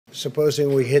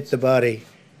Supposing we hit the body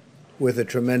with a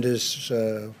tremendous,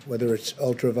 whether it's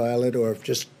ultraviolet or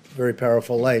just very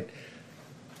powerful light,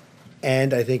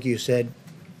 and I think you said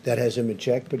that hasn't been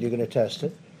checked, but you're going to test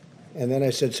it. And then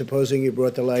I said, supposing you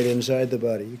brought the light inside the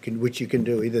body, which you can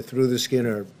do either through the skin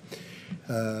or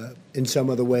in some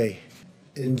other way.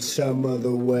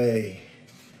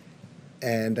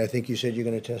 And I think you said you're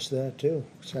going to test that too.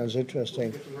 Sounds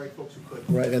interesting.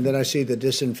 Right, and then I see the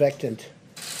disinfectant,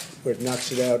 where it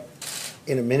knocks it out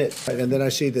in a minute. Right, and then I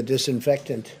see the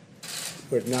disinfectant,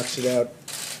 where it knocks it out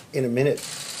in a minute,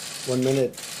 1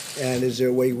 minute. And is there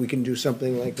a way we can do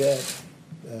something like that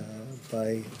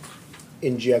by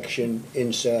injection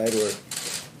inside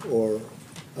or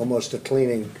almost a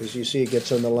cleaning? Because you see it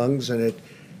gets on the lungs and it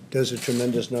does a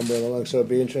tremendous number of the lungs. So it'd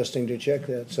be interesting to check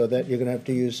that. So that you're going to have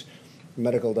to use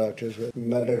medical doctors with.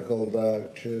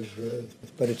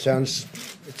 But it sounds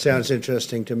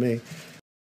interesting to me.